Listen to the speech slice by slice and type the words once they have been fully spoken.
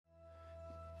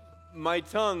My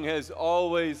tongue has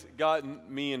always gotten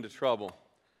me into trouble.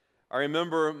 I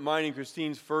remember mine and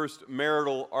Christine's first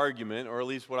marital argument, or at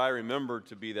least what I remember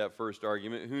to be that first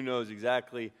argument. Who knows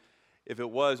exactly if it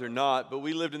was or not, but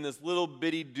we lived in this little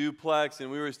bitty duplex,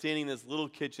 and we were standing in this little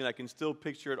kitchen. I can still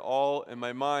picture it all in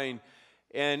my mind,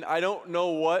 and I don't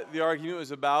know what the argument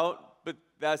was about, but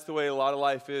that's the way a lot of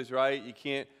life is, right? You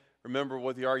can't remember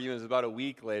what the argument was about a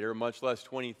week later, much less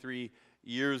 23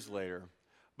 years later.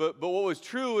 But what was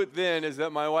true then is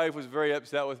that my wife was very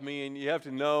upset with me, and you have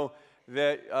to know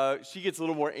that she gets a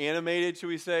little more animated, should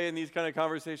we say, in these kind of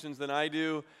conversations than I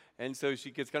do, and so she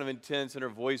gets kind of intense, and her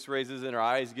voice raises, and her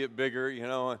eyes get bigger, you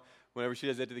know. Whenever she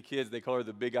does that to the kids, they call her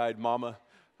the big-eyed mama.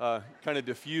 Kind of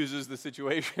diffuses the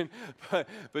situation, but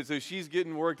so she's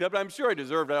getting worked up. I'm sure I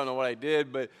deserved it. I don't know what I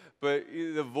did, but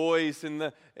the voice and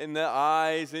the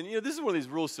eyes, and this is one of these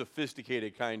real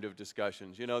sophisticated kind of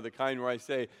discussions. The kind where I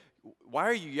say, "Why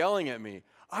are you yelling at me?"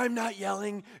 "I'm not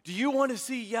yelling. Do you want to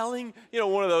see yelling?"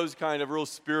 One of those kind of real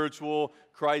spiritual,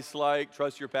 Christ-like,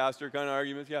 trust your pastor kind of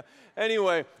arguments. Yeah.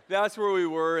 Anyway, that's where we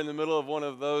were in the middle of one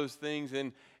of those things,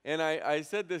 and I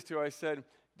said this to her. I said,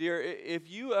 "Dear, if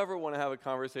you ever want to have a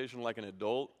conversation like an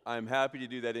adult, I'm happy to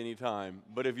do that anytime.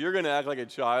 But if you're going to act like a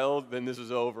child, then this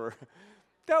is over."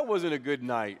 That wasn't a good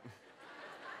night.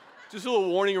 Just a little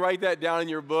warning, write that down in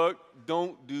your book.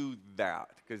 Don't do that,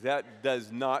 because that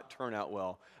does not turn out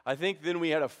well. I think then we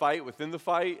had a fight within the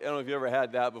fight. I don't know if you ever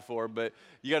had that before, but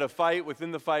you got to fight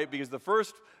within the fight, because the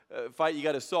first fight you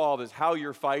got to solve is how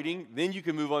you're fighting. Then you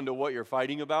can move on to what you're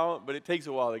fighting about, but it takes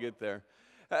a while to get there.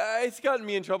 It's gotten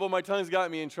me in trouble. My tongue's gotten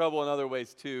me in trouble in other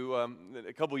ways, too.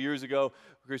 A couple years ago,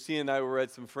 Christine and I were at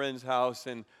some friend's house,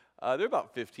 and there were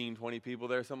about 15, 20 people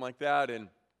there, something like that, and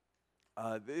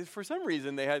for some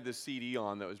reason, they had this CD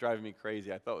on that was driving me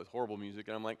crazy. I thought it was horrible music,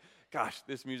 and I'm like, gosh,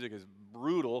 this music is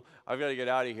brutal. I've got to get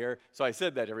out of here. So I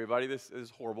said that to everybody, this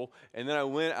is horrible. And then I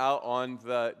went out on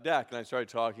the deck, and I started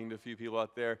talking to a few people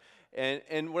out there.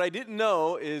 And what I didn't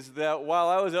know is that while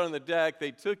I was out on the deck,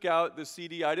 they took out the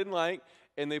CD I didn't like,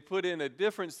 and they put in a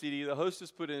different CD. The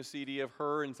hostess put in a CD of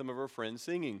her and some of her friends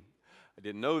singing. I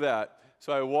didn't know that.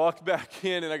 So I walked back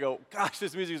in, and I go, gosh,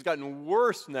 this music has gotten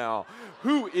worse now.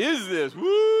 Who is this?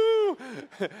 Woo!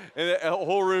 And the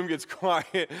whole room gets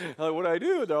quiet. I'm like, what do I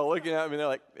do? They're all looking at me, and they're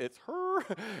like, it's her?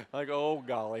 I'm like, oh,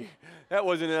 golly. That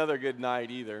wasn't another good night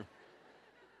either.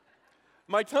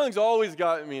 My tongue's always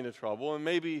gotten me into trouble, and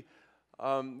maybe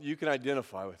you can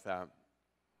identify with that.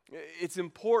 It's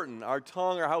important. Our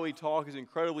tongue, or how we talk, is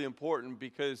incredibly important,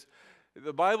 because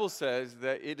the Bible says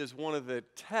that it is one of the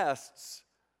tests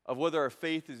of whether our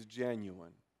faith is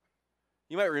genuine.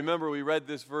 You might remember we read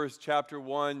this verse, chapter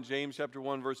 1, James chapter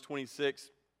 1, verse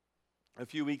 26, a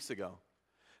few weeks ago.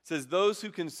 It says, "Those who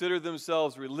consider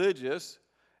themselves religious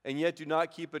and yet do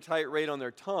not keep a tight rein on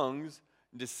their tongues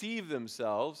deceive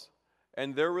themselves,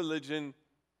 and their religion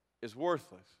is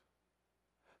worthless."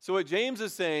 So what James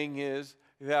is saying is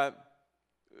that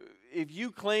if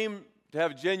you claim to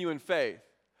have genuine faith,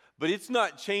 but it's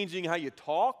not changing how you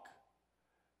talk,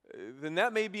 then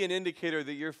that may be an indicator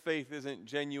that your faith isn't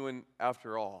genuine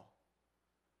after all.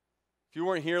 If you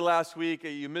weren't here last week,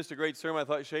 you missed a great sermon. I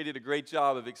thought Shay did a great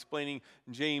job of explaining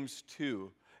James 2.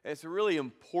 And it's a really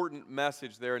important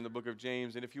message there in the book of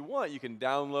James. And if you want, you can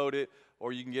download it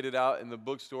or you can get it out in the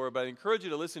bookstore. But I encourage you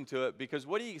to listen to it, because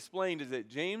what he explained is that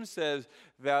James says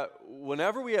that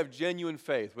whenever we have genuine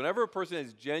faith, whenever a person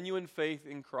has genuine faith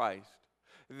in Christ,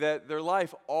 that their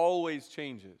life always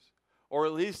changes, or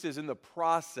at least is in the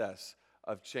process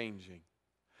of changing.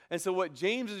 And so what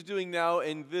James is doing now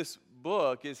in this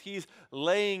book is he's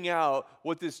laying out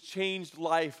what this changed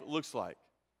life looks like.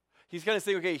 He's kind of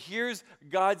saying, okay, here's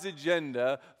God's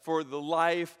agenda for the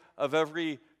life of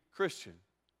every Christian.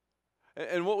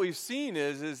 And what we've seen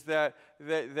is that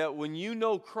when you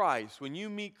know Christ, when you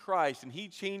meet Christ and he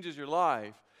changes your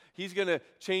life, he's going to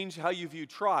change how you view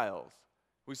trials.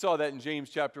 We saw that in James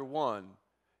chapter 1.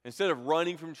 Instead of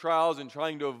running from trials and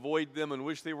trying to avoid them and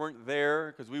wish they weren't there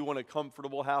because we want a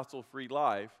comfortable, hassle-free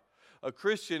life, a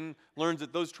Christian learns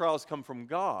that those trials come from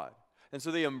God. And so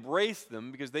they embrace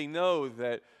them because they know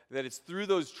that it's through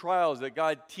those trials that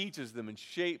God teaches them and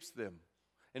shapes them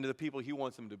into the people he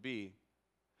wants them to be.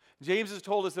 James has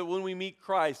told us that when we meet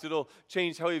Christ, it'll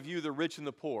change how we view the rich and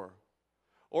the poor.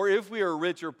 Or if we are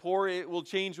rich or poor, it will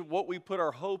change what we put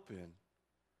our hope in.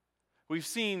 We've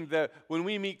seen that when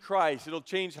we meet Christ, it'll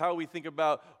change how we think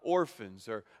about orphans,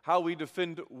 or how we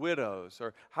defend widows,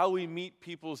 or how we meet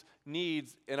people's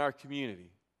needs in our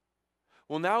community.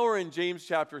 Well, now we're in James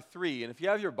chapter 3, and if you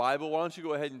have your Bible, why don't you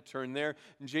go ahead and turn there.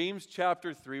 In James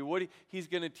chapter 3, what he's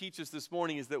going to teach us this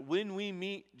morning is that when we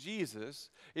meet Jesus,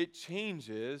 it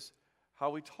changes how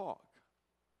we talk.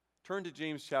 Turn to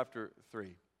James chapter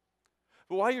 3.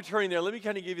 But while you're turning there, let me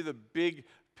kind of give you the big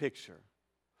picture.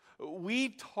 We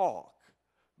talk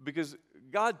because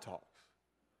God talks.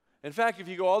 In fact, if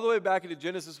you go all the way back into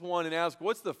Genesis 1 and ask,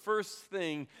 what's the first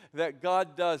thing that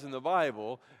God does in the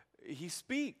Bible? He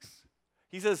speaks.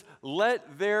 He says,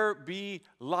 let there be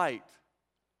light.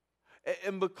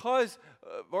 And because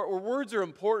our words are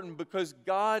important because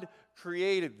God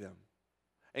created them.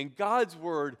 And God's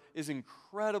word is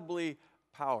incredibly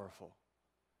powerful.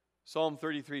 Psalm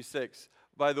 33:6,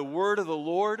 by the word of the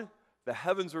Lord, the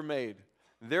heavens were made,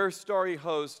 their starry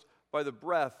host by the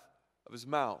breath of his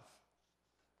mouth.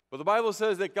 But the Bible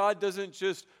says that God doesn't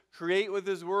just create with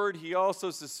his word, he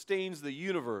also sustains the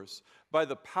universe by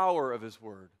the power of his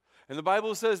word. And the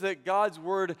Bible says that God's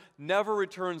word never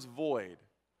returns void,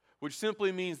 which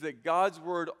simply means that God's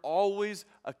word always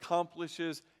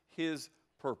accomplishes his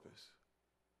purpose.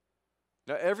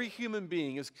 Now, every human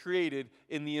being is created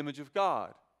in the image of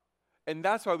God. And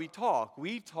that's why we talk.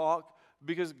 We talk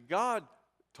because God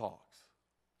talks.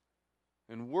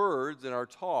 And words in our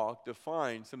talk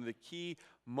define some of the key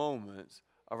moments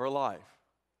of our life.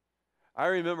 I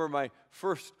remember my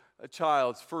first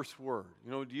child's first word. You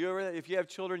know, do you ever, if you have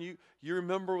children, you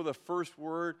remember the first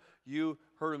word you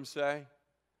heard them say?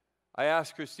 I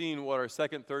asked Christine what our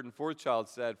second, third, and fourth child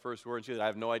said first word, and she said, I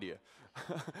have no idea.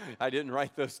 I didn't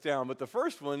write those down, but the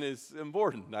first one is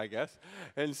important, I guess.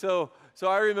 And so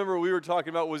I remember we were talking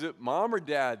about, was it mom or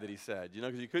dad that he said? You know,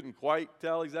 because you couldn't quite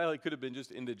tell exactly. It could have been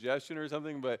just indigestion or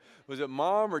something, but was it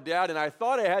mom or dad? And I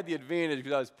thought I had the advantage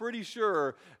because I was pretty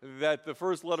sure that the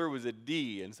first letter was a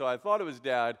D, and so I thought it was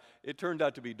dad. It turned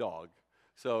out to be dog.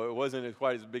 So it wasn't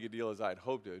quite as big a deal as I'd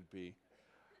hoped it would be.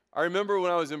 I remember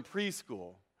when I was in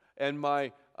preschool, and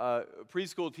my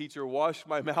preschool teacher washed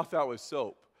my mouth out with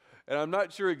soap. And I'm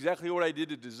not sure exactly what I did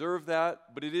to deserve that,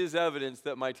 but it is evidence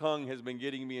that my tongue has been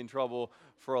getting me in trouble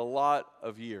for a lot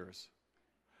of years.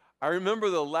 I remember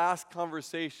the last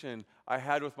conversation I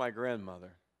had with my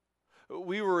grandmother.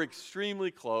 We were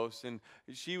extremely close, and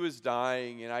she was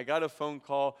dying, and I got a phone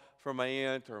call from my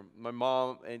aunt or my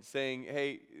mom and saying,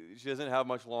 hey, she doesn't have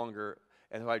much longer.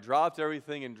 And so I dropped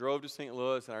everything and drove to St.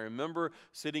 Louis, and I remember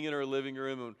sitting in her living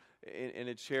room in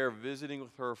a chair visiting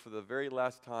with her for the very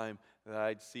last time that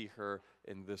I'd see her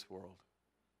in this world.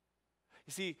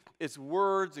 You see, it's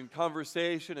words and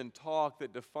conversation and talk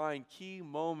that define key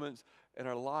moments in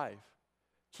our life,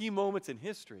 key moments in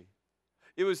history.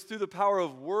 It was through the power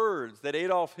of words that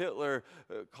Adolf Hitler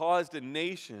caused a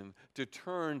nation to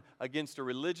turn against a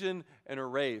religion and a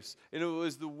race. And it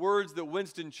was the words that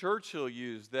Winston Churchill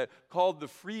used that called the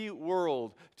free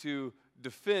world to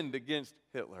defend against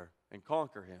Hitler and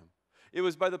conquer him. It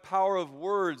was by the power of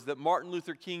words that Martin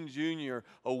Luther King Jr.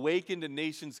 awakened a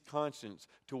nation's conscience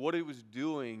to what it was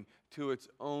doing to its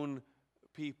own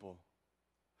people.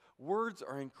 Words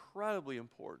are incredibly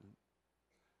important.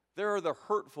 There are the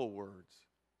hurtful words,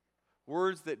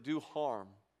 words that do harm.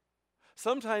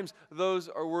 Sometimes those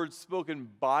are words spoken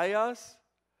by us,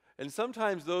 and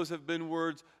sometimes those have been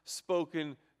words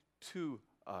spoken to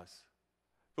us.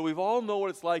 But we've all know what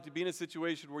it's like to be in a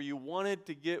situation where you wanted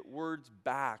to get words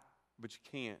back, but you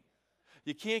can't.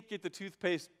 You can't get the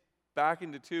toothpaste back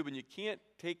in the tube, and you can't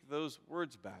take those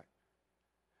words back.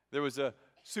 There was a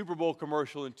Super Bowl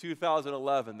commercial in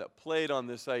 2011 that played on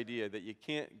this idea that you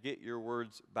can't get your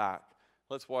words back.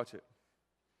 Let's watch it.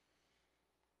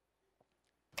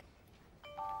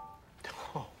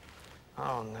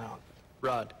 Oh, no.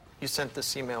 Rod, you sent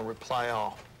this email, reply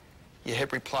all. You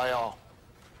hit reply all.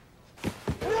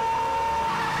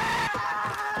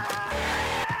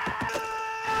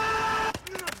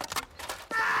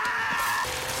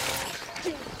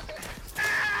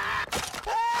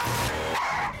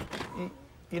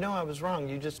 You know I was wrong.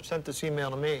 You just sent this email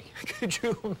to me. Could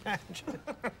you imagine?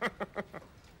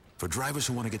 For drivers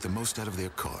who want to get the most out of their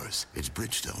cars, it's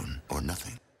Bridgestone or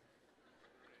nothing.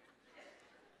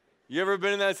 You ever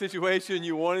been in that situation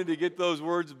you wanted to get those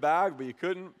words back, but you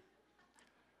couldn't?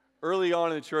 Early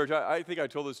on in the church, I think I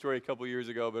told this story a couple years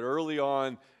ago, but early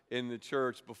on in the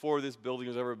church, before this building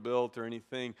was ever built or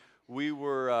anything,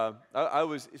 I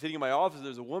was sitting in my office.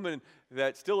 There's a woman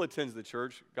that still attends the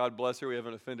church. God bless her. We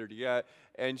haven't offended her yet.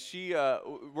 And she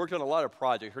worked on a lot of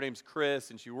projects. Her name's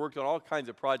Chris, and she worked on all kinds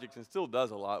of projects and still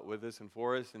does a lot with us and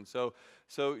for us. And so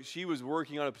she was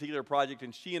working on a particular project,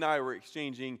 and she and I were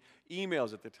exchanging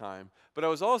emails at the time. But I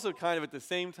was also kind of at the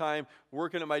same time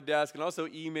working at my desk and also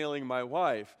emailing my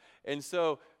wife. And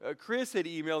so Chris had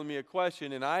emailed me a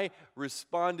question, and I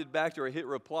responded back to her, hit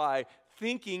reply,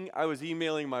 thinking I was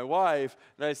emailing my wife,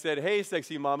 and I said, "Hey,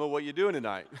 sexy mama, what you doing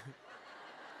tonight?"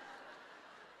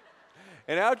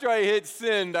 And after I hit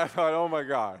send, I thought, oh my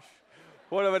gosh.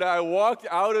 What of it? I walked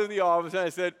out of the office and I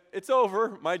said, it's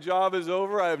over. My job is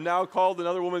over. I have now called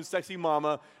another woman sexy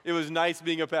mama. It was nice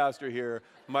being a pastor here.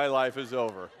 My life is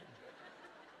over.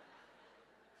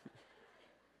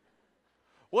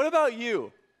 What about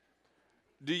you?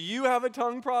 Do you have a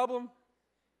tongue problem?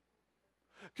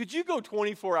 Could you go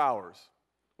 24 hours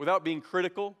without being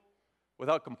critical,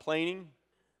 without complaining,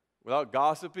 without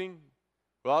gossiping,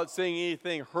 without saying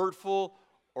anything hurtful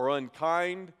or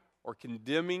unkind or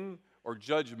condemning or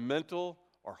judgmental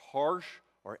or harsh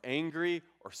or angry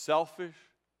or selfish?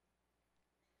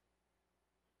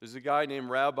 There's a guy named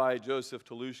Rabbi Joseph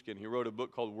Telushkin. He wrote a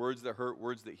book called Words That Hurt,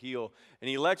 Words That Heal. And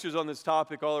he lectures on this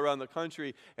topic all around the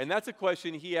country. And that's a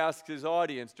question he asks his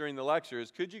audience during the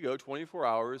lectures. Could you go 24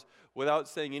 hours without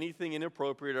saying anything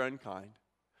inappropriate or unkind?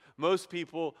 Most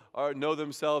people know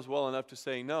themselves well enough to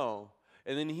say no.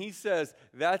 And then he says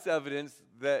that's evidence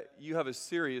that you have a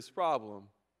serious problem.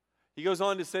 He goes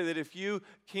on to say that if you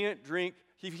can't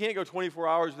go 24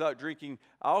 hours without drinking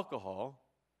alcohol,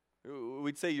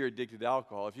 we'd say you're addicted to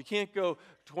alcohol. If you can't go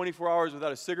 24 hours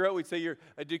without a cigarette, we'd say you're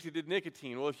addicted to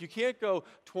nicotine. Well, if you can't go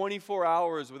 24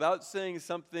 hours without saying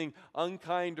something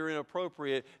unkind or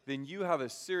inappropriate, then you have a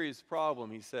serious problem,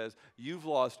 he says. You've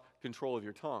lost control of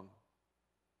your tongue.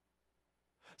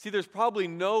 See, there's probably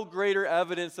no greater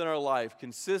evidence in our life,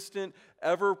 consistent,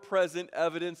 ever-present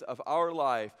evidence of our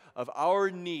life, of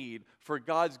our need for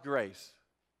God's grace,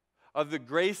 of the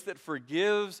grace that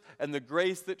forgives and the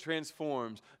grace that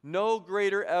transforms. No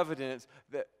greater evidence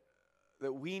that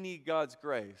we need God's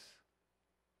grace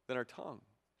than our tongue,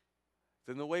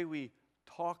 than the way we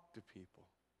talk to people.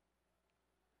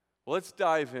 Well, let's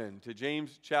dive into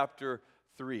James chapter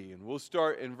 3, and we'll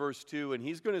start in verse 2, and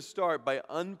he's going to start by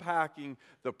unpacking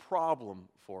the problem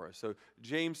for us. So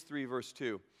James 3, verse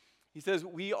 2, he says,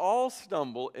 "We all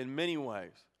stumble in many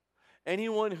ways.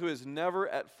 Anyone who is never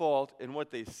at fault in what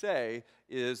they say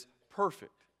is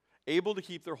perfect, able to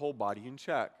keep their whole body in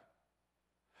check."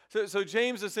 So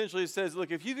James essentially says,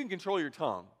 look, if you can control your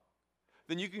tongue,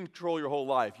 then you can control your whole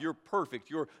life. You're perfect,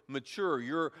 you're mature,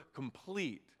 you're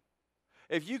complete.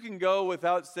 If you can go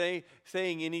without saying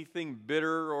anything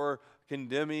bitter or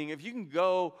condemning, if you can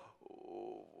go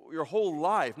your whole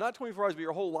life, not 24 hours, but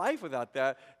your whole life without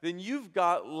that, then you've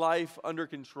got life under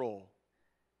control.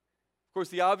 Of course,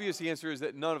 the obvious answer is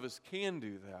that none of us can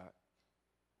do that.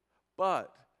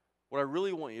 But what I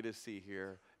really want you to see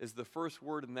here is the first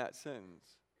word in that sentence,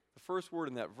 the first word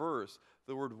in that verse,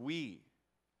 the word we.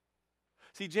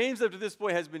 See, James up to this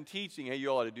point has been teaching, hey, you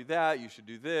ought to do that, you should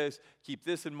do this, keep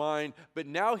this in mind, but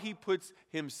now he puts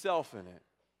himself in it.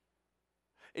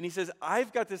 And he says,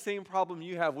 I've got the same problem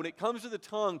you have. When it comes to the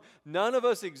tongue, none of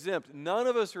us exempt, none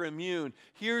of us are immune.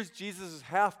 Here's Jesus'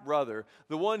 half-brother,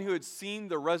 the one who had seen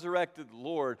the resurrected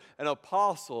Lord, an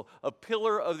apostle, a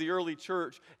pillar of the early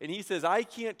church. And he says, I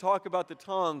can't talk about the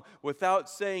tongue without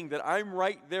saying that I'm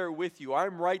right there with you.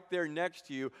 I'm right there next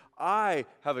to you. I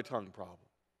have a tongue problem.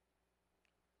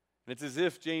 And it's as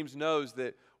if James knows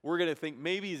that we're going to think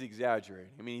maybe he's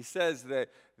exaggerating. I mean, he says that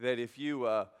if you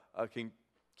can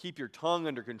keep your tongue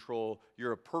under control,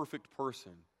 you're a perfect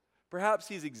person. Perhaps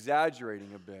he's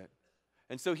exaggerating a bit.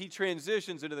 And so he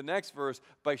transitions into the next verse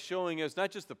by showing us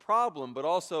not just the problem, but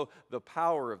also the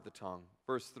power of the tongue.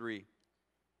 Verse 3.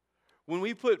 When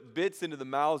we put bits into the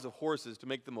mouths of horses to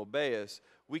make them obey us,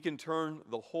 we can turn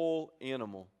the whole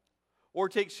animal. Or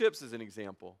take ships as an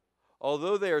example.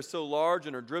 Although they are so large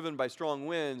and are driven by strong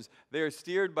winds, they are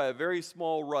steered by a very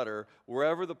small rudder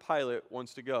wherever the pilot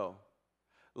wants to go.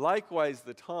 Likewise,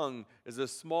 the tongue is a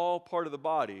small part of the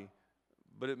body,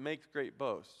 but it makes great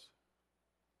boasts.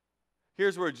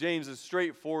 Here's where James's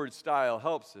straightforward style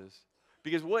helps us,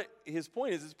 because what his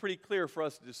point is pretty clear for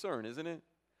us to discern, isn't it?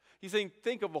 He's saying,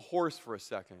 think of a horse for a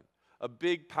second, a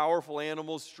big, powerful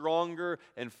animal, stronger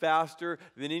and faster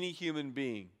than any human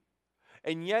being.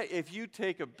 And yet, if you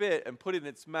take a bit and put it in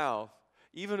its mouth,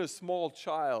 even a small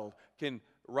child can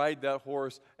ride that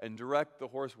horse and direct the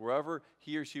horse wherever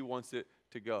he or she wants it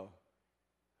to go.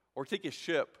 Or take a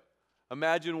ship.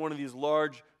 Imagine one of these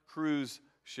large cruise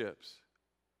ships.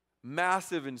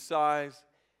 Massive in size,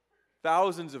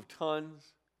 thousands of tons.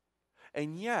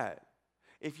 And yet,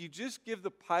 if you just give the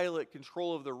pilot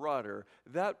control of the rudder,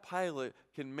 that pilot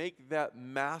can make that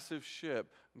massive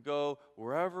ship go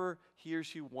wherever he or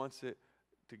she wants it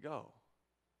to go.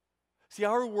 See,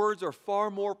 our words are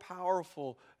far more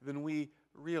powerful than we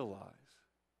realize.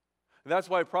 And that's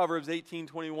why Proverbs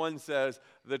 18:21 says,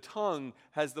 the tongue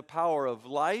has the power of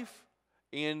life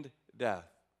and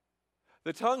death.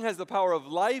 The tongue has the power of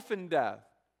life and death.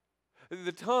 With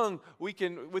the tongue, we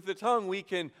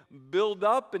can build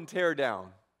up and tear down.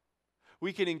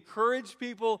 We can encourage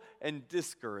people and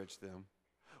discourage them.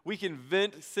 We can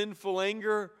vent sinful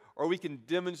anger, or we can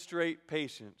demonstrate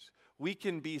patience. We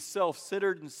can be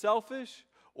self-centered and selfish,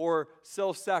 or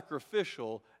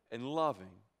self-sacrificial and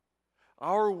loving.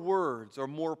 Our words are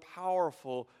more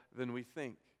powerful than we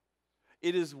think.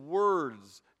 It is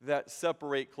words that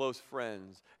separate close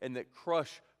friends and that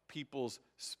crush people's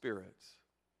spirits.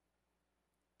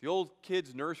 The old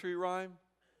kid's nursery rhyme,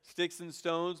 sticks and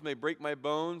stones may break my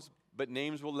bones, but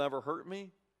names will never hurt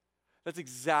me. That's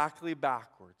exactly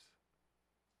backwards.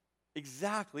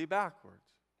 Exactly backwards.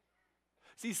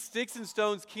 See, sticks and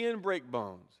stones can break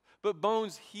bones, but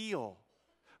bones heal.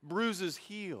 Bruises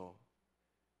heal.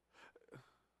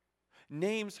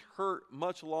 Names hurt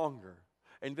much longer,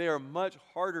 and they are much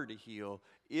harder to heal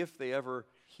if they ever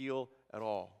heal at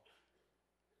all.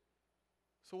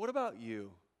 So what about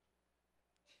you?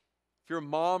 If you're a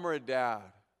mom or a dad,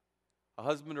 a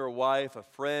husband or a wife, a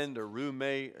friend, a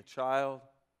roommate, a child,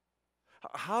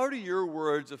 how do your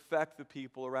words affect the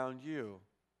people around you?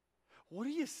 What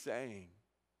are you saying?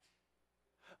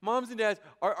 Moms and dads,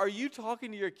 are you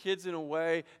talking to your kids in a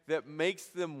way that makes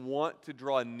them want to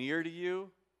draw near to you?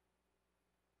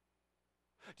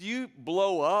 Do you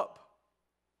blow up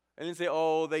and then say,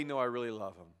 oh, they know I really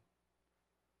love them?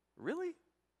 Really?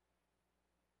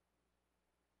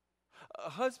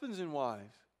 Husbands and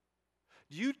wives,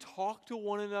 do you talk to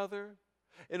one another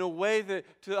in a way that,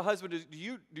 to the husband,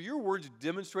 do your words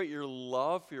demonstrate your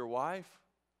love for your wife?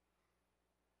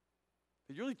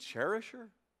 Do you really cherish her?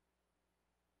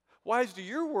 Wives, do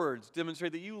your words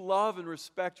demonstrate that you love and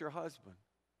respect your husband?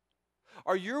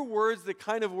 Are your words the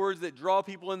kind of words that draw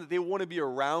people in, that they want to be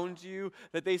around you,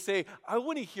 that they say, I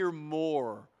want to hear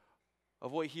more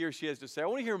of what he or she has to say. I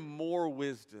want to hear more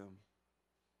wisdom.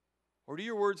 Or do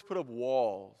your words put up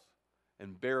walls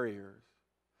and barriers?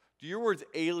 Do your words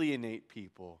alienate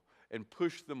people and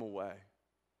push them away?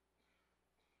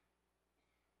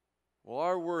 Well,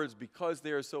 our words, because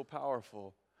they are so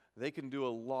powerful, they can do a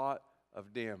lot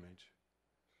of damage.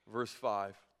 Verse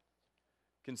 5.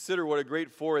 Consider what a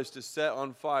great forest is set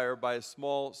on fire by a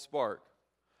small spark.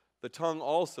 The tongue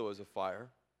also is a fire,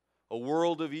 a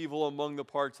world of evil among the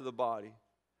parts of the body.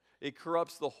 It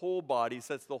corrupts the whole body,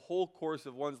 sets the whole course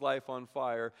of one's life on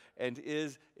fire, and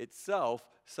is itself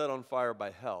set on fire by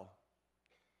hell.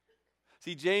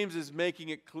 See, James is making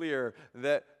it clear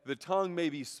that the tongue may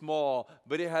be small,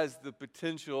 but it has the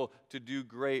potential to do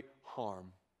great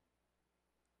harm.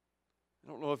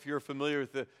 I don't know if you're familiar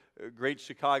with the Great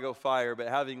Chicago Fire, but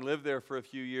having lived there for a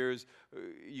few years,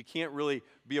 you can't really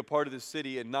be a part of the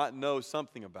city and not know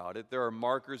something about it. There are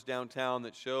markers downtown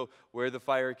that show where the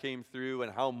fire came through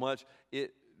and how much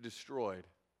it destroyed.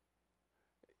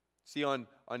 See, in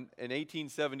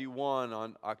 1871,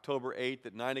 on October 8th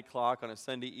at 9 o'clock on a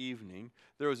Sunday evening,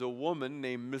 there was a woman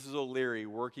named Mrs. O'Leary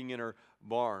working in her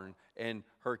barn, and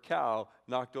her cow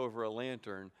knocked over a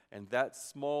lantern, and that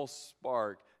small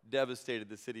spark devastated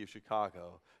the city of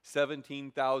Chicago.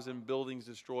 17,000 buildings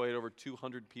destroyed, over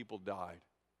 200 people died.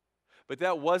 But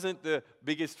that wasn't the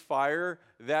biggest fire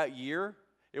that year.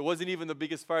 It wasn't even the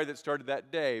biggest fire that started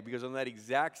that day, because on that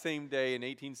exact same day in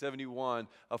 1871,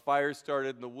 a fire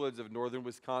started in the woods of northern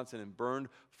Wisconsin and burned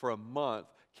for a month,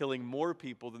 killing more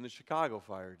people than the Chicago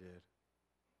fire did.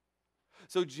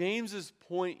 So James's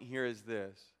point here is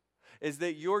this, is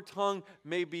that your tongue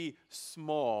may be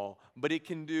small, but it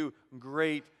can do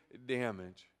great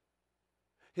damage.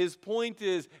 His point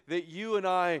is that you and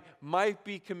I might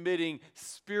be committing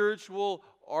spiritual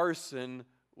arson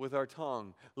with our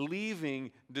tongue,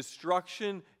 leaving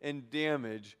destruction and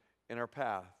damage in our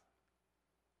path.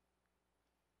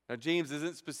 Now, James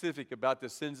isn't specific about the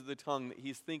sins of the tongue that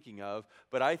he's thinking of,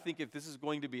 but I think if this is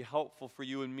going to be helpful for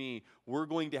you and me, we're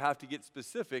going to have to get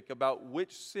specific about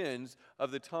which sins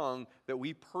of the tongue that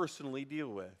we personally deal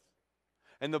with.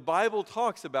 And the Bible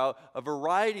talks about a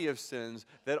variety of sins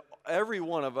that every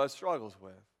one of us struggles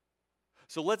with.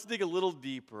 So let's dig a little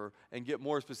deeper and get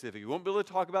more specific. We won't be able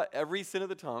to talk about every sin of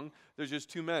the tongue. There's just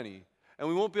too many. And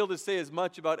we won't be able to say as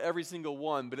much about every single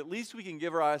one, but at least we can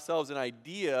give ourselves an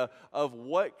idea of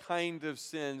what kind of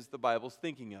sins the Bible's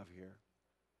thinking of here.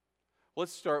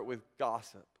 Let's start with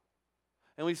gossip.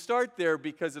 And we start there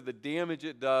because of the damage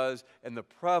it does and the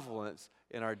prevalence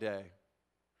in our day.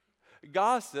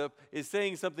 Gossip is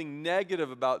saying something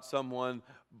negative about someone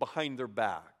behind their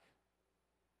back.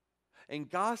 And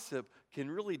gossip can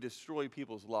really destroy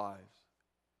people's lives.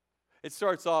 It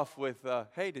starts off with,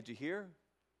 hey, did you hear?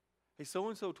 Hey,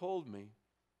 so-and-so told me.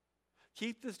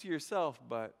 Keep this to yourself,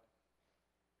 but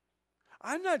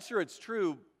I'm not sure it's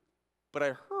true, but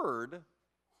I heard.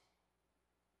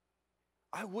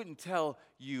 I wouldn't tell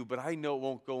you, but I know it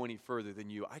won't go any further than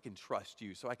you. I can trust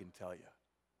you, so I can tell you.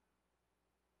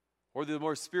 Or the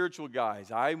more spiritual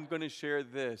guys, I'm going to share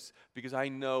this because I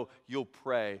know you'll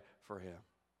pray for him.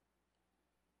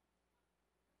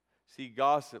 See,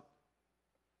 gossip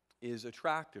is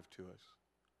attractive to us.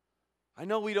 I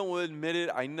know we don't want to admit it.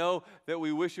 I know that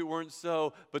we wish it weren't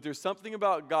so, but there's something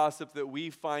about gossip that we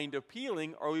find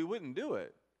appealing or we wouldn't do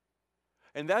it.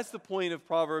 And that's the point of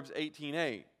Proverbs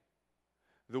 18:8.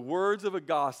 The words of a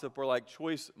gossip are like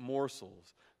choice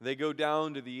morsels. They go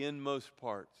down to the inmost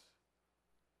parts.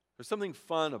 There's something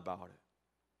fun about it.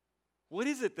 What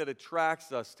is it that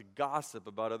attracts us to gossip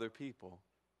about other people?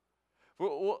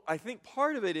 Well, I think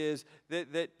part of it is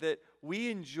that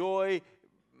we enjoy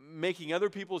making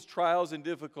other people's trials and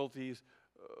difficulties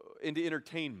into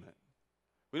entertainment.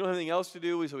 We don't have anything else to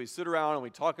do, so we sit around and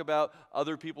we talk about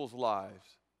other people's lives.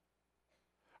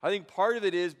 I think part of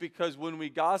it is because when we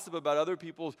gossip about other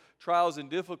people's trials and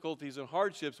difficulties and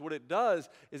hardships, what it does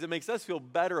is it makes us feel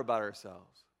better about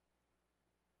ourselves.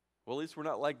 Well, at least we're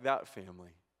not like that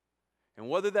family. And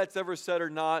whether that's ever said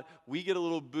or not, we get a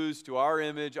little boost to our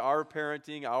image, our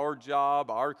parenting, our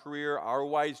job, our career, our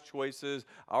wise choices,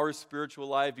 our spiritual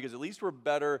life, because at least we're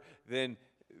better than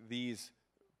these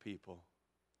people.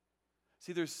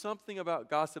 See, there's something about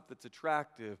gossip that's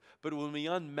attractive, but when we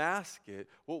unmask it,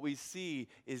 what we see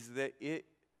is that it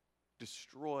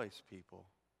destroys people.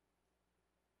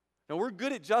 Now, we're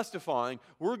good at justifying,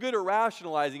 we're good at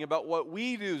rationalizing about what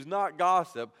we do is not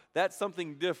gossip. That's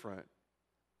something different.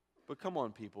 But come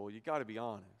on, people, you got to be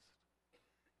honest.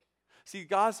 See,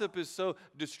 gossip is so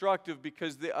destructive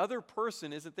because the other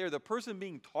person isn't there. The person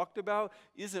being talked about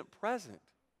isn't present.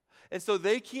 And so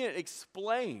they can't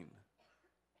explain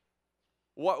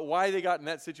why they got in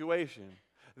that situation.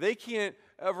 They can't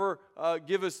ever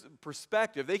give us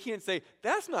perspective. They can't say,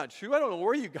 that's not true. I don't know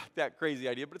where you got that crazy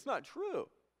idea, but it's not true.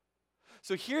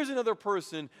 So here's another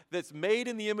person that's made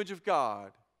in the image of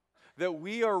God that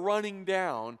we are running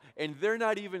down, and they're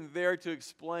not even there to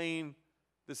explain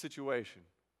the situation.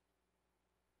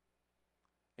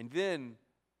 And then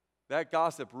that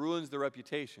gossip ruins their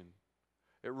reputation.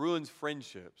 It ruins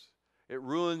friendships. It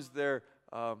ruins their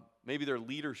maybe their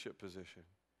leadership position.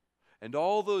 And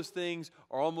all those things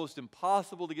are almost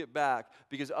impossible to get back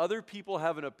because other people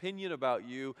have an opinion about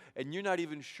you and you're not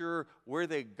even sure where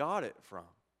they got it from.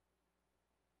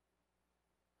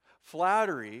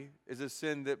 Flattery is a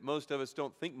sin that most of us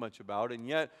don't think much about, and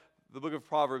yet the book of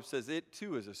Proverbs says it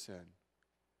too is a sin.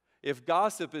 If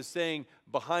gossip is saying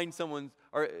behind someone's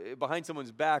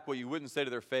back what you wouldn't say to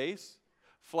their face,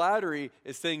 flattery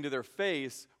is saying to their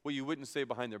face what you wouldn't say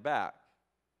behind their back.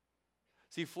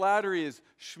 See, flattery is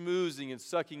schmoozing and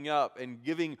sucking up and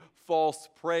giving false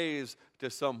praise to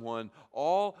someone,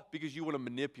 all because you want to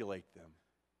manipulate them.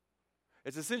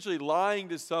 It's essentially lying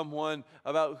to someone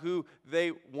about who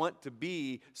they want to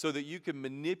be so that you can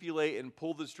manipulate and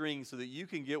pull the strings so that you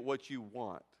can get what you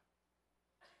want.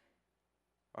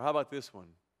 Or how about this one?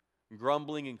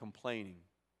 Grumbling and complaining.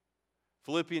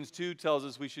 Philippians 2 tells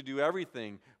us we should do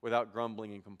everything without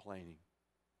grumbling and complaining.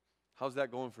 How's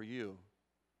that going for you?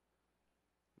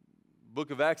 Book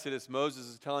of Exodus, Moses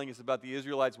is telling us about the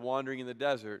Israelites wandering in the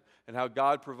desert and how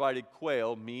God provided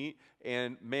quail, meat,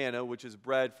 and manna, which is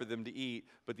bread for them to eat.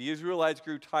 But the Israelites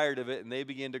grew tired of it and they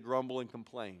began to grumble and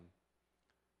complain.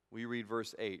 We read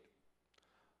verse 8.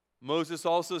 Moses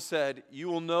also said, "You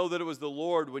will know that it was the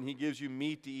Lord when he gives you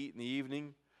meat to eat in the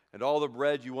evening and all the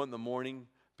bread you want in the morning,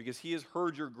 because he has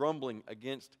heard your grumbling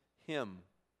against him.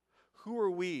 Who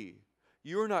are we?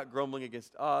 You are not grumbling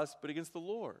against us, but against the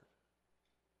Lord."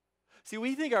 See,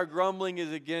 we think our grumbling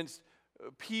is against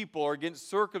people or against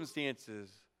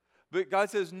circumstances. But God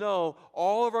says, no,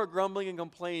 all of our grumbling and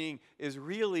complaining is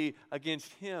really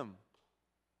against him.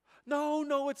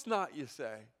 No, it's not, you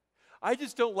say. I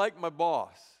just don't like my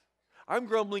boss. I'm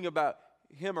grumbling about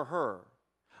him or her.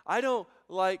 I don't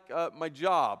like my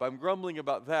job. I'm grumbling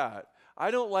about that. I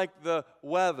don't like the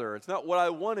weather. It's not what I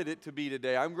wanted it to be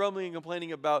today. I'm grumbling and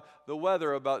complaining about the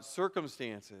weather, about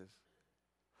circumstances.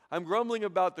 I'm grumbling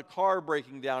about the car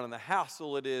breaking down and the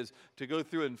hassle it is to go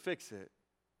through and fix it.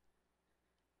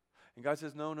 And God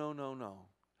says, no.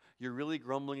 You're really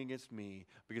grumbling against me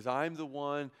because I'm the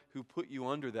one who put you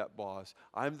under that boss.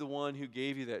 I'm the one who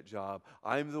gave you that job.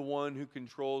 I'm the one who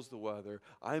controls the weather.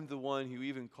 I'm the one who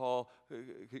even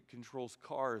controls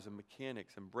cars and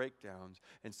mechanics and breakdowns.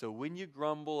 And so when you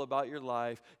grumble about your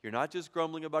life, you're not just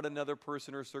grumbling about another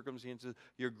person or circumstances.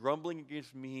 You're grumbling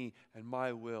against me and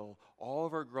my will. All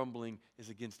of our grumbling is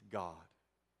against God.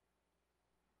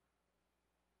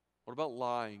 What about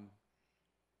lying?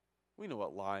 We know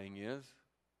what lying is.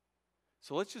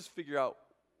 So let's just figure out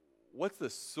what's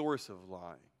the source of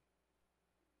lying.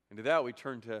 And to that we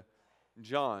turn to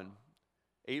John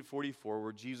 8:44,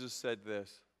 where Jesus said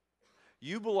this,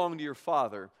 "You belong to your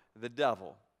father, the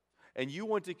devil, and you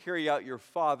want to carry out your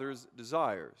father's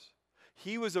desires.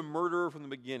 He was a murderer from the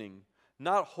beginning,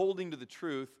 not holding to the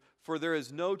truth, for there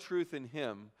is no truth in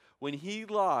him. When he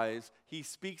lies, he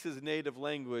speaks his native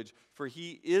language, for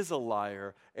he is a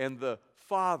liar and the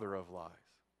father of lies."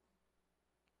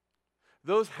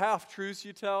 Those half-truths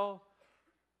you tell,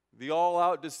 the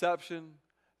all-out deception,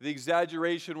 the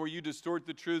exaggeration where you distort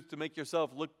the truth to make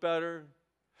yourself look better,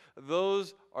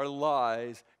 those are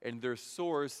lies, and their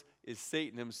source is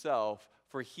Satan himself,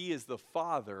 for he is the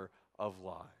father of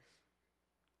lies.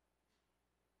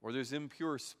 Or there's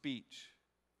impure speech.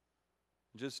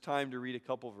 Just time to read a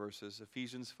couple verses.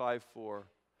 Ephesians 5:4.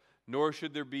 "Nor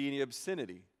should there be any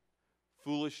obscenity,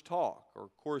 foolish talk, or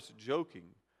coarse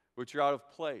joking, which are out of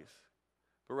place,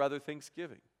 but rather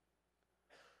thanksgiving."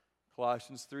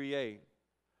 Colossians 3:8.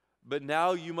 "But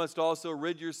now you must also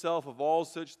rid yourself of all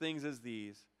such things as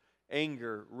these: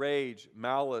 anger, rage,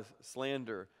 malice,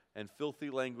 slander, and filthy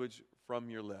language from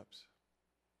your lips."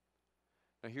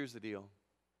 Now here's the deal.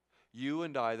 You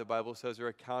and I, the Bible says, are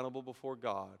accountable before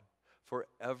God for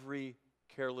every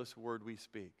careless word we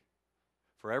speak.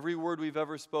 For every word we've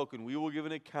ever spoken, we will give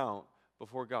an account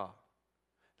before God.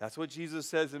 That's what Jesus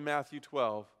says in Matthew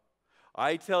 12.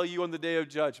 "I tell you on the day of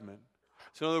judgment."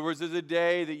 So in other words, there's a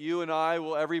day that you and I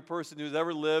will, every person who's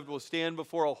ever lived, will stand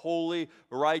before a holy,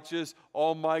 righteous,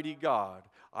 almighty God.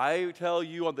 "I tell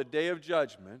you on the day of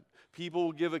judgment, people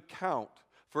will give account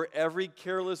for every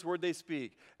careless word they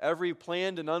speak, every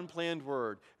planned and unplanned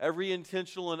word, every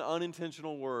intentional and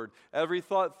unintentional word, every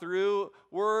thought through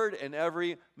word, and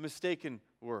every mistaken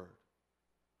word.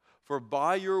 For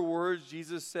by your words,"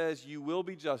 Jesus says, "you will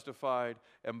be justified,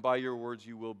 and by your words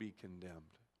you will be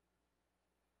condemned."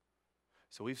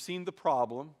 So we've seen the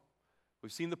problem,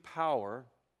 we've seen the power,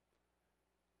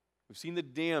 we've seen the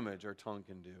damage our tongue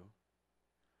can do.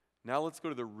 Now let's go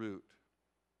to the root.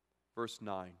 Verse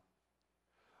 9.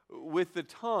 "With the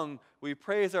tongue we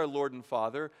praise our Lord and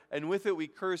Father, and with it we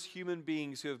curse human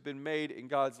beings who have been made in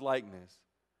God's likeness."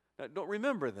 Now, don't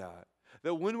remember that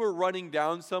when we're running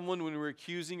down someone, when we're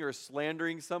accusing or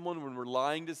slandering someone, when we're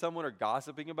lying to someone or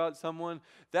gossiping about someone,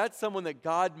 that's someone that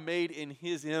God made in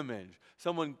His image,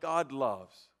 someone God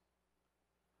loves.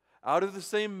 "Out of the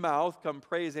same mouth come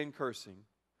praise and cursing.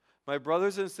 My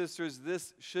brothers and sisters,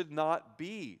 this should not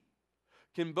be.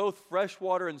 Can both fresh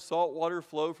water and salt water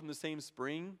flow from the same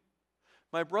spring?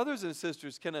 My brothers and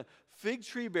sisters, can a fig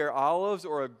tree bear olives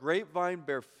or a grapevine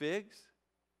bear figs?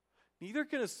 Neither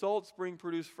can a salt spring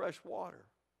produce fresh water."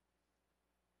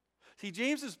 See,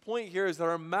 James's point here is that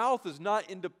our mouth is not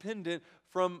independent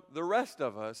from the rest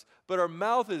of us, but our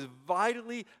mouth is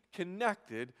vitally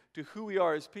connected to who we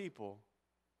are as people.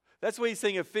 That's why he's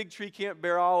saying a fig tree can't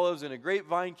bear olives, and a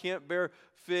grapevine can't bear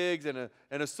figs, and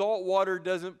a saltwater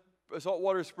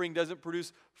spring doesn't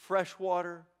produce fresh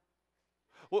water.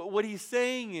 What he's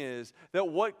saying is that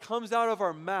what comes out of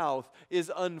our mouth is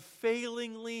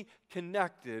unfailingly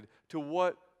connected to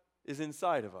what is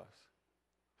inside of us.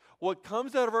 What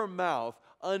comes out of our mouth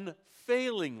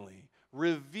unfailingly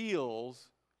reveals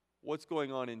what's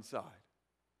going on inside.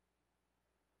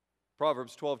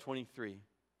 Proverbs 12:23.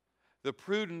 "The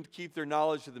prudent keep their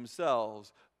knowledge to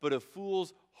themselves, but a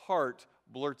fool's heart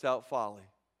blurts out folly."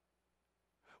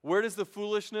 Where does the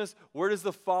foolishness, where does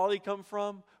the folly come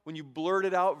from? When you blurt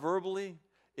it out verbally,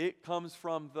 it comes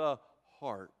from the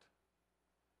heart.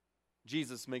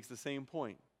 Jesus makes the same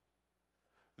point.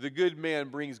 "The good man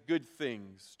brings good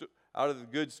things out of the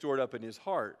good stored up in his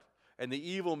heart, and the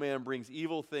evil man brings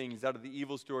evil things out of the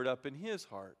evil stored up in his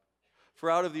heart. For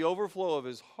out of the overflow of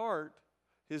his heart,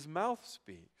 his mouth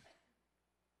speaks."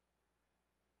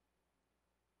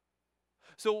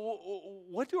 So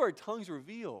what do our tongues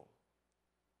reveal?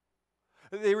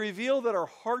 They reveal that our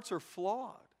hearts are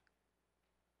flawed.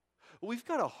 We've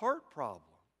got a heart problem.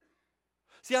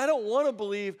 See, I don't want to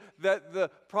believe that the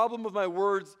problem of my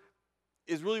words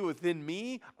is really within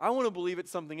me. I want to believe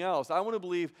it's something else. I want to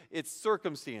believe it's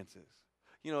circumstances.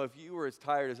 You know, if you were as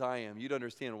tired as I am, you'd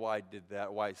understand why I did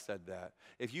that, why I said that.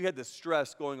 If you had the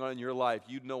stress going on in your life,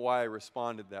 you'd know why I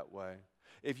responded that way.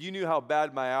 If you knew how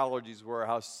bad my allergies were,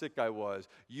 how sick I was,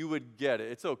 you would get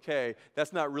it. It's okay.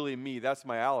 That's not really me. That's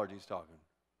my allergies talking.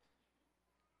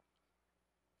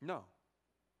 No.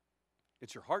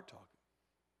 It's your heart talking.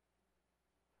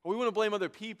 Or we want to blame other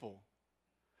people.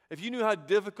 if you knew how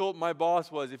difficult my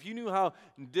boss was, if you knew how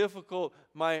difficult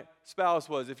my spouse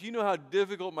was, if you knew how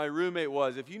difficult my roommate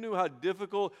was, if you knew how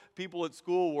difficult people at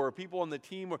school were, people on the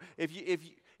team were,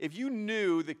 if you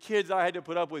knew the kids I had to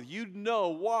put up with, you'd know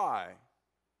why.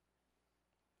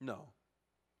 No.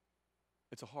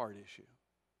 It's a heart issue.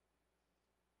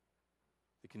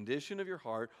 The condition of your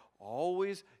heart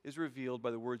always is revealed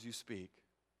by the words you speak.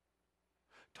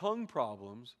 Tongue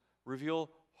problems reveal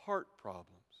heart problems.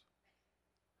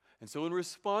 And so in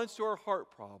response to our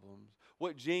heart problems,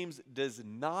 what James does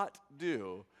not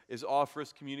do is offer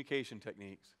us communication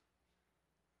techniques.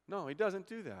 No, he doesn't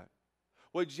do that.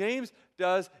 What James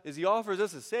does is he offers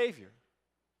us a Savior.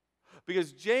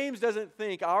 Because James doesn't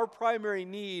think our primary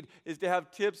need is to have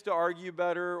tips to argue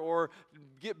better or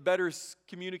get better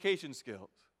communication skills.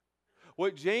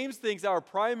 What James thinks our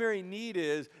primary need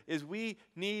is we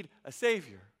need a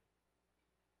Savior.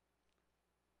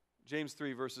 James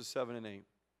 3, verses 7 and 8.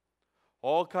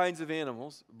 All kinds of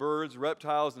animals, birds,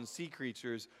 reptiles, and sea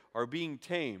creatures are being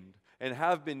tamed and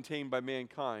have been tamed by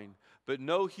mankind, but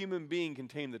no human being can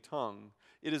tame the tongue.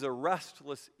 It is a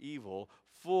restless evil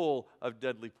full of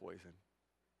deadly poison.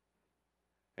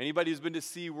 Anybody who's been to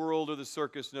SeaWorld or the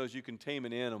circus knows you can tame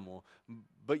an animal,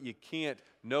 but you can't,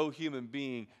 no human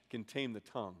being can tame the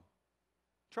tongue.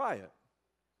 Try it.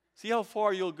 See how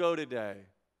far you'll go today.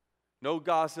 No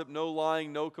gossip, no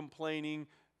lying, no complaining,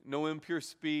 no impure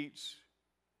speech.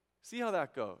 See how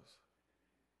that goes.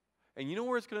 And you know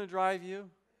where it's going to drive you?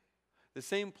 The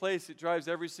same place it drives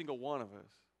every single one of us.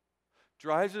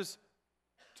 Drives us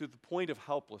to the point of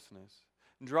helplessness.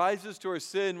 Drives us to our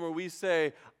sin where we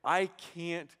say, I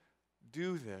can't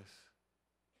do this.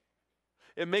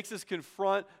 It makes us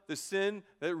confront the sin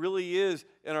that really is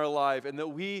in our life and that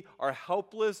we are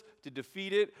helpless to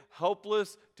defeat it,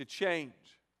 helpless to change.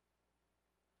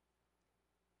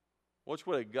 Watch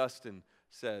what Augustine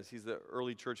says. He's the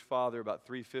early church father, about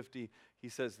 350. He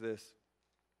says this.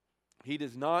 He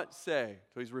does not say,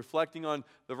 so he's reflecting on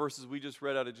the verses we just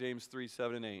read out of James 3,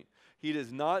 7, and 8. He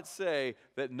does not say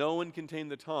that no one can tame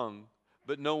the tongue,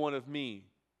 but no one of me.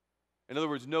 In other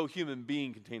words, no human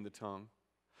being can tame the tongue.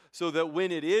 So that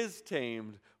when it is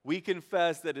tamed, we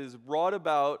confess that it is brought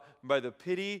about by the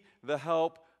pity, the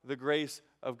help, the grace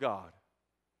of God.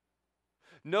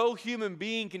 No human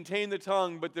being can tame the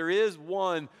tongue, but there is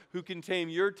one who can tame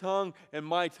your tongue and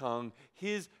my tongue.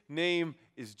 His name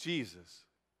is Jesus.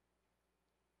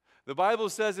 The Bible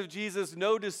says of Jesus,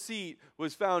 no deceit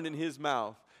was found in his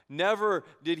mouth. Never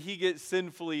did he get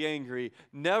sinfully angry.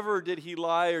 Never did he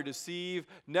lie or deceive.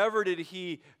 Never did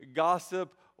he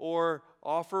gossip or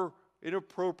offer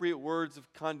inappropriate words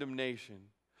of condemnation.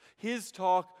 His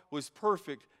talk was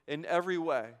perfect in every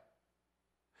way.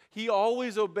 He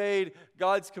always obeyed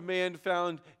God's command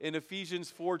found in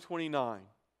Ephesians 4:29.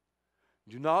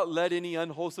 Do not let any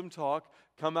unwholesome talk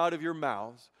come out of your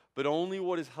mouths, but only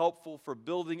what is helpful for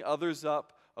building others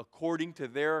up according to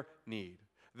their need,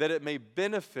 that it may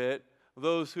benefit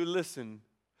those who listen.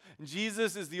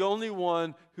 Jesus is the only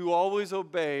one who always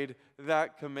obeyed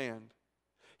that command.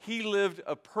 He lived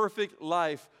a perfect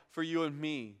life for you and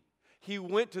me. He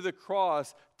went to the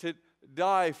cross to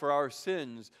die for our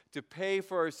sins, to pay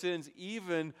for our sins,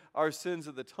 even our sins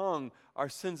of the tongue, our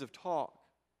sins of talk.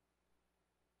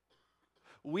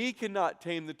 We cannot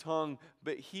tame the tongue,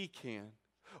 but He can.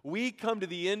 We come to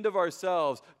the end of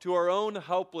ourselves, to our own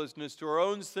helplessness, to our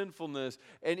own sinfulness,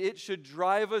 and it should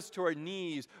drive us to our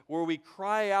knees where we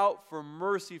cry out for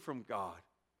mercy from God.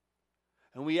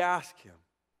 And we ask Him,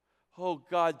 oh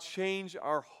God, change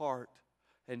our heart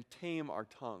and tame our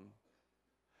tongue.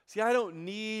 See, I don't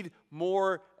need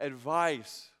more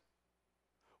advice.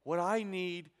 What I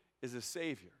need is a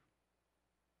Savior.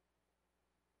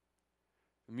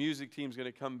 The music team's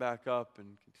going to come back up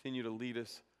and continue to lead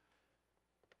us.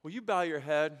 Will you bow your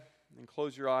head and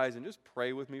close your eyes and just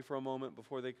pray with me for a moment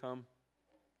before they come?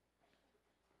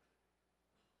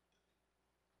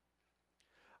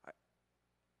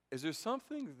 Is there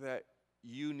something that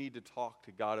you need to talk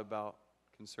to God about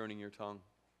concerning your tongue?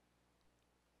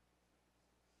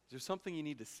 Is there something you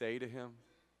need to say to Him?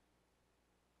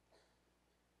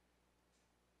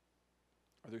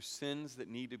 Are there sins that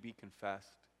need to be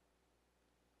confessed?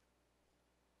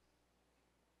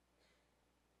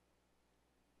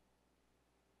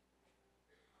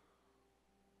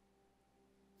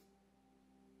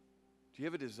 Do you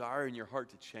have a desire in your heart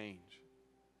to change?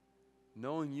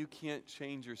 Knowing you can't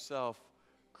change yourself,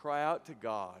 cry out to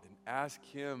God and ask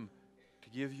Him to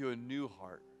give you a new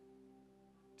heart,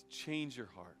 to change your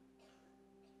heart.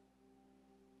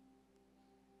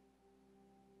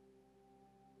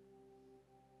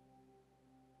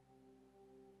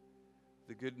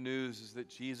 The good news is that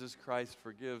Jesus Christ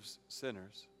forgives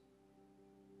sinners.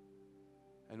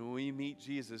 And when we meet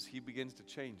Jesus, he begins to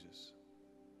change us.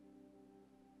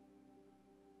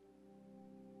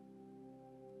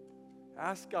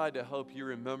 Ask God to help you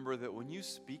remember that when you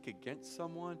speak against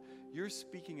someone, you're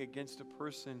speaking against a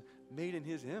person made in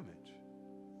his image,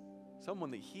 someone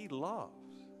that he loves.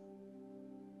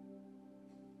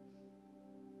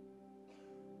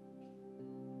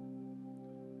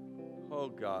 Oh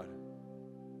God,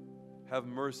 have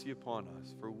mercy upon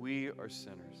us, for we are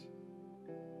sinners.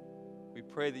 We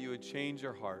pray that you would change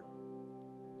our heart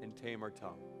and tame our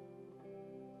tongue.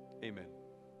 Amen.